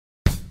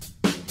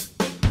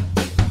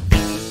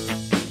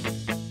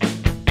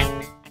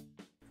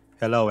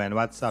Hello and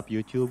what's up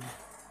YouTube?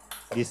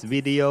 This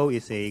video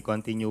is a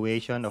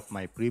continuation of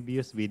my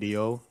previous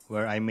video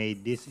where I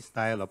made this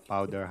style of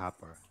powder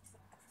hopper.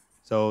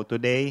 So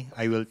today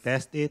I will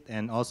test it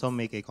and also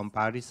make a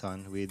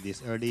comparison with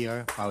this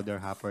earlier powder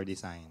hopper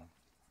design.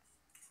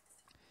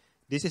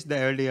 This is the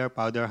earlier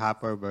powder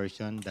hopper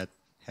version that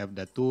have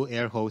the two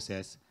air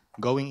hoses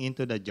going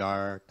into the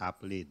jar top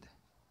lid.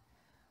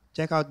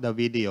 Check out the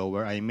video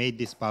where I made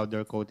this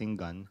powder coating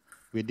gun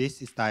with this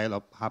style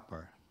of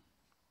hopper.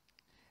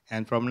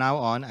 And from now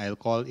on, I'll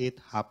call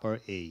it Hopper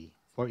A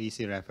for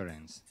easy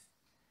reference.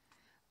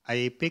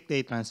 I picked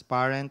a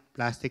transparent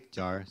plastic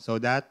jar so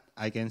that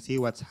I can see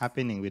what's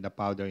happening with the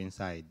powder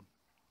inside.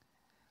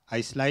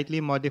 I slightly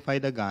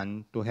modified the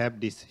gun to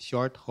have this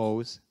short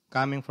hose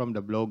coming from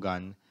the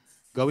blowgun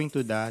going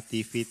to the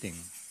T-fitting.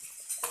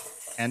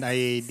 And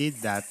I did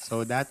that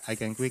so that I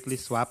can quickly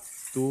swap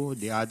to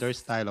the other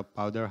style of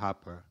powder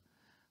hopper,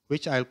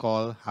 which I'll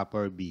call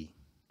Hopper B.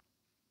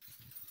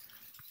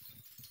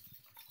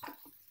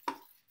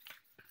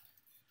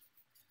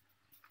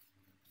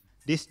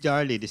 This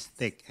jar lid is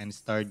thick and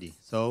sturdy,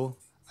 so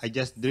I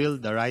just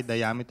drilled the right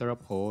diameter of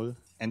hole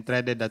and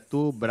threaded the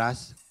two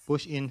brass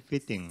push-in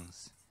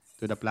fittings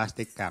to the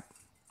plastic cap.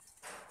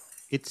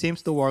 It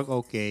seems to work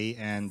okay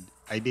and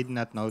I did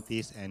not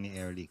notice any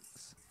air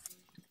leaks.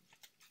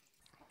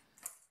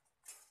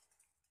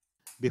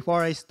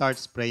 Before I start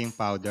spraying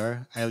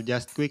powder, I'll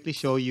just quickly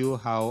show you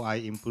how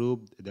I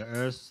improved the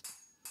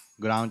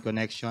earth-ground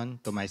connection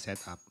to my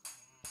setup.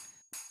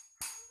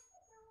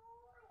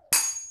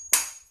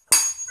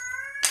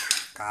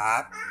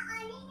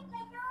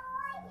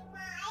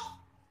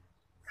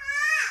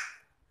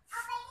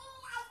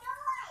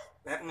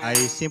 I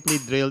simply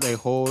drilled a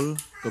hole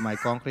to my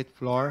concrete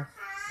floor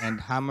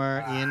and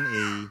hammer in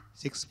a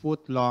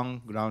 6-foot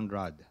long ground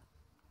rod.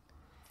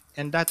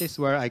 And that is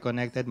where I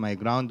connected my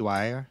ground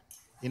wire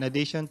in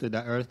addition to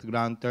the earth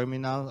ground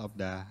terminal of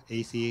the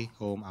AC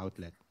home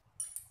outlet.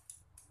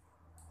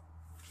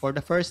 For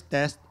the first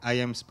test, I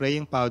am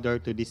spraying powder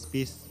to this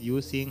piece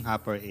using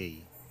Hopper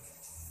A.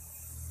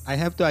 I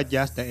have to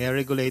adjust the air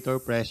regulator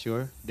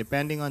pressure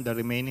depending on the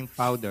remaining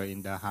powder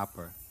in the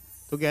hopper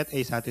to get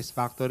a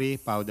satisfactory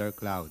powder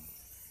cloud.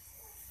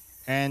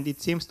 And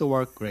it seems to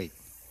work great.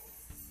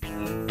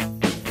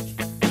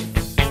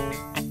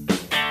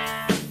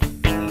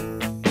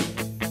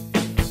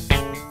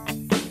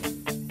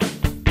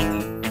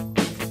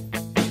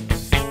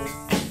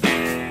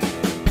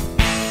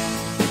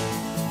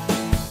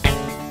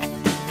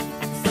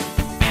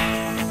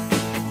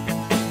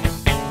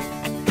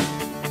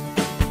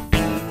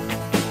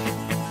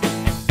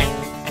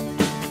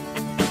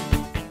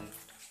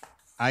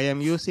 I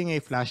am using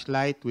a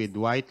flashlight with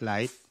white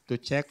light to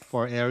check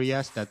for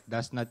areas that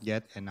does not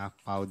get enough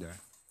powder.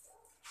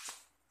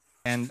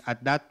 And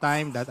at that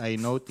time that I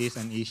noticed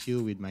an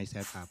issue with my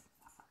setup.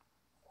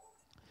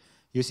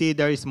 You see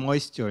there is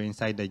moisture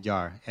inside the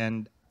jar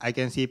and I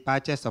can see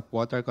patches of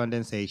water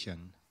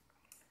condensation.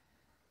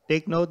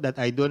 Take note that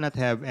I do not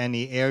have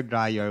any air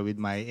dryer with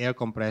my air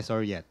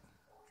compressor yet.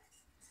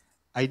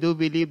 I do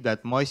believe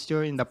that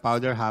moisture in the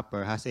powder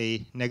hopper has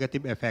a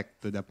negative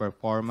effect to the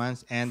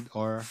performance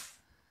and/or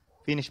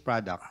finished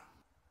product.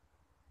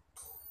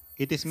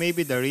 It is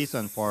maybe the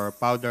reason for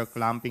powder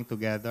clumping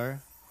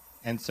together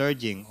and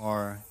surging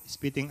or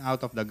spitting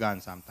out of the gun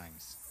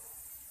sometimes.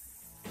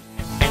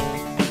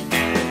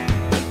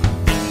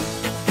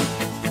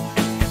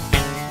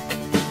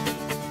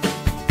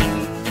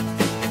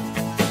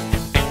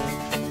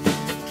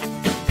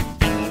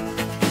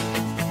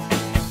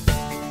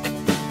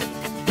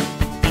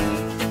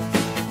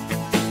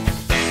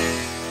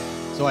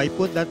 So I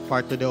put that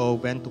part to the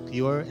oven to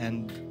cure,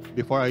 and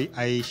before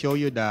I show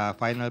you the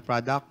final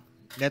product,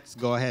 let's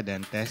go ahead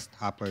and test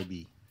Hopper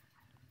B.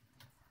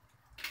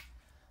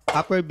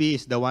 Hopper B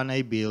is the one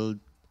I built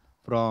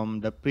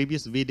from the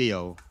previous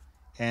video,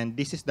 and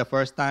this is the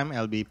first time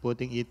I'll be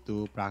putting it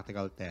to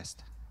practical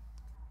test.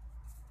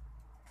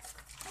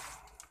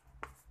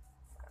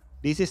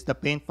 This is the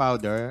paint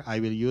powder I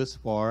will use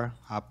for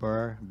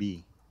Hopper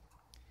B.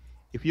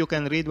 If you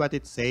can read what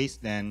it says,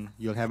 then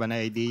you'll have an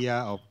idea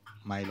of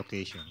my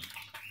location.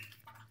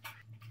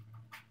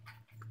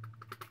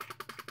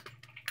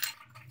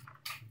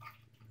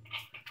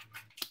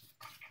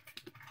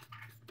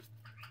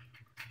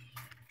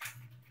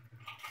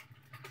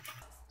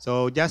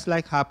 So just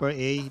like Hopper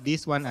A,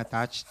 this one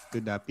attached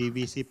to the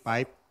PVC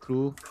pipe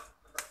through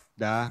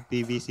the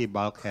PVC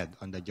bulkhead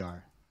on the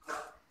jar.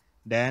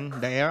 Then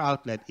the air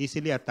outlet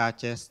easily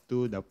attaches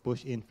to the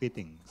push-in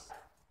fittings.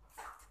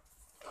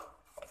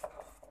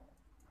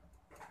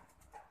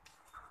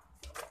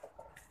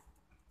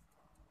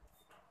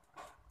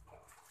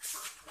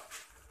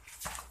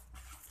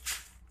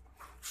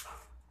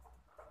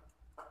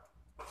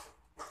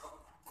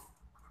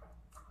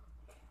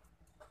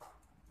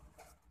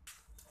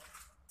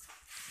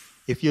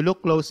 If you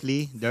look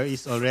closely, there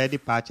is already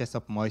patches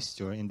of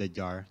moisture in the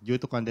jar due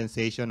to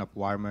condensation of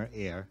warmer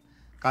air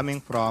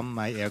coming from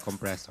my air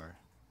compressor.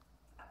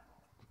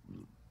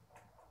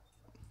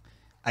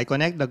 I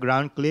connect the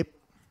ground clip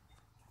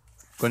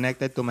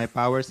connected to my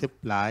power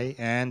supply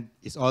and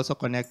is also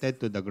connected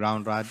to the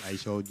ground rod I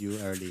showed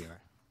you earlier.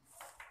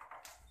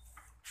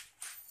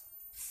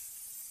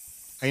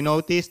 I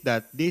noticed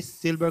that this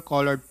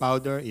silver-colored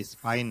powder is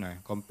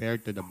finer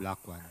compared to the black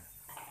one.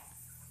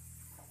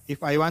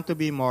 If I want to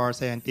be more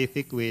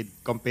scientific with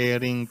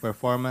comparing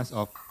performance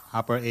of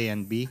Hopper A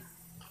and B,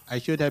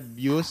 I should have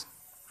used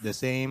the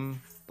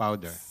same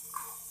powder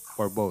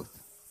for both.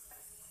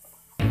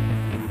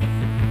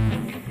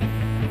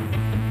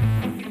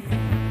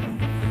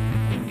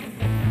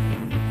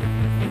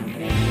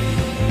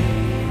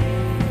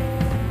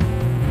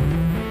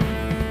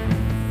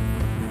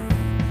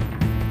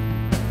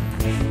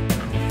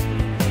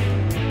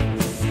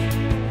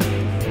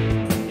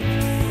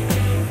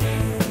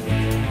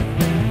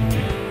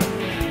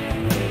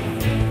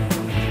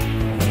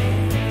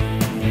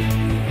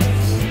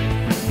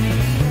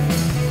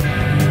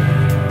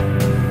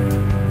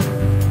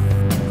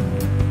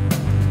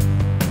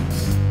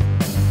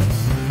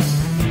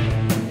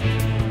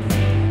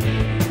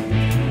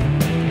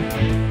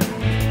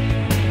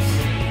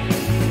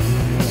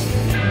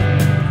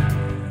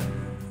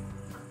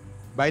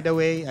 By the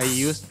way, I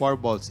used 4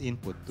 volts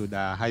input to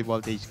the high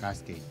voltage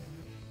cascade.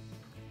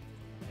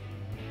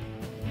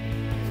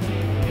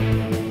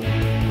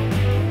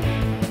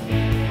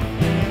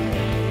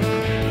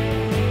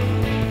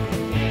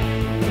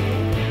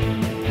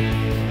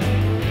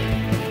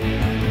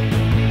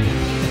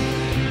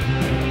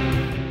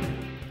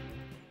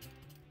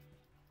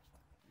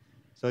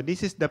 So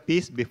this is the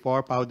piece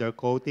before powder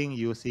coating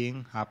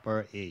using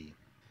Hopper A.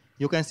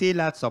 You can see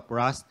lots of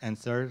rust and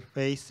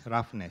surface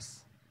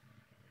roughness.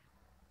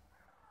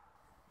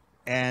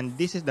 And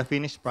this is the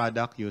finished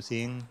product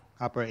using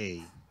Hopper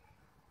A.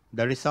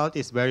 The result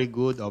is very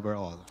good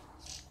overall.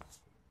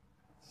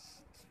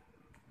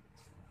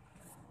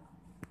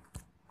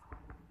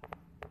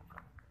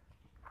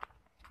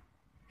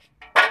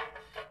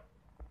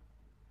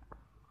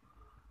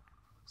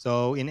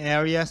 So in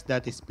areas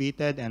that is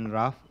pitted and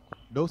rough,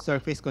 those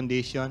surface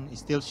condition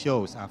still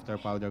shows after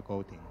powder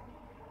coating.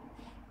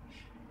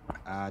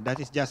 That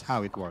is just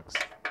how it works.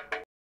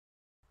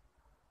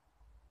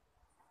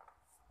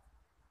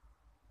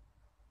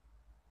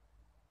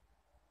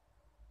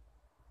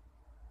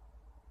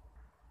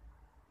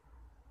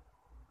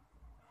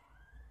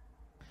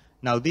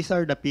 Now these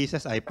are the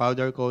pieces I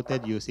powder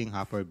coated using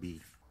Hopper B.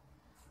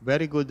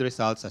 Very good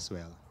results as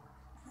well.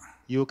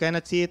 You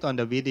cannot see it on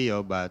the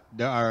video, but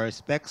there are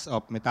specks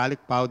of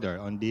metallic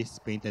powder on this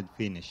painted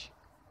finish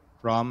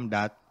from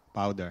that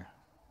powder.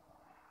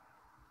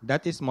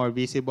 That is more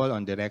visible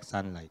on direct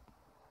sunlight.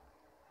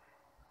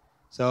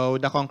 So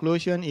the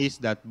conclusion is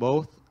that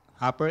both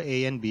Hopper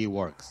A and B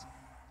works.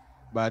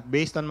 But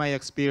based on my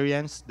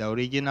experience, the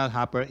original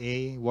Hopper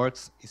A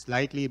works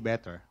slightly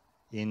better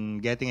in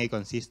getting a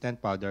consistent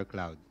powder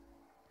cloud.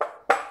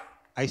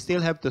 I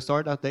still have to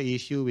sort out the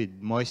issue with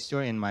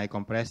moisture in my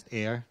compressed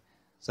air,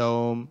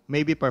 so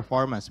maybe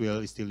performance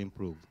will still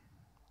improve.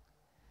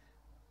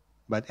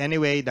 But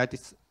anyway, that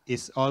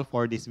is all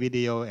for this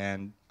video,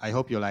 and I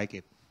hope you like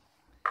it.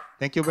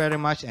 Thank you very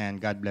much,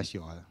 and God bless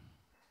you all.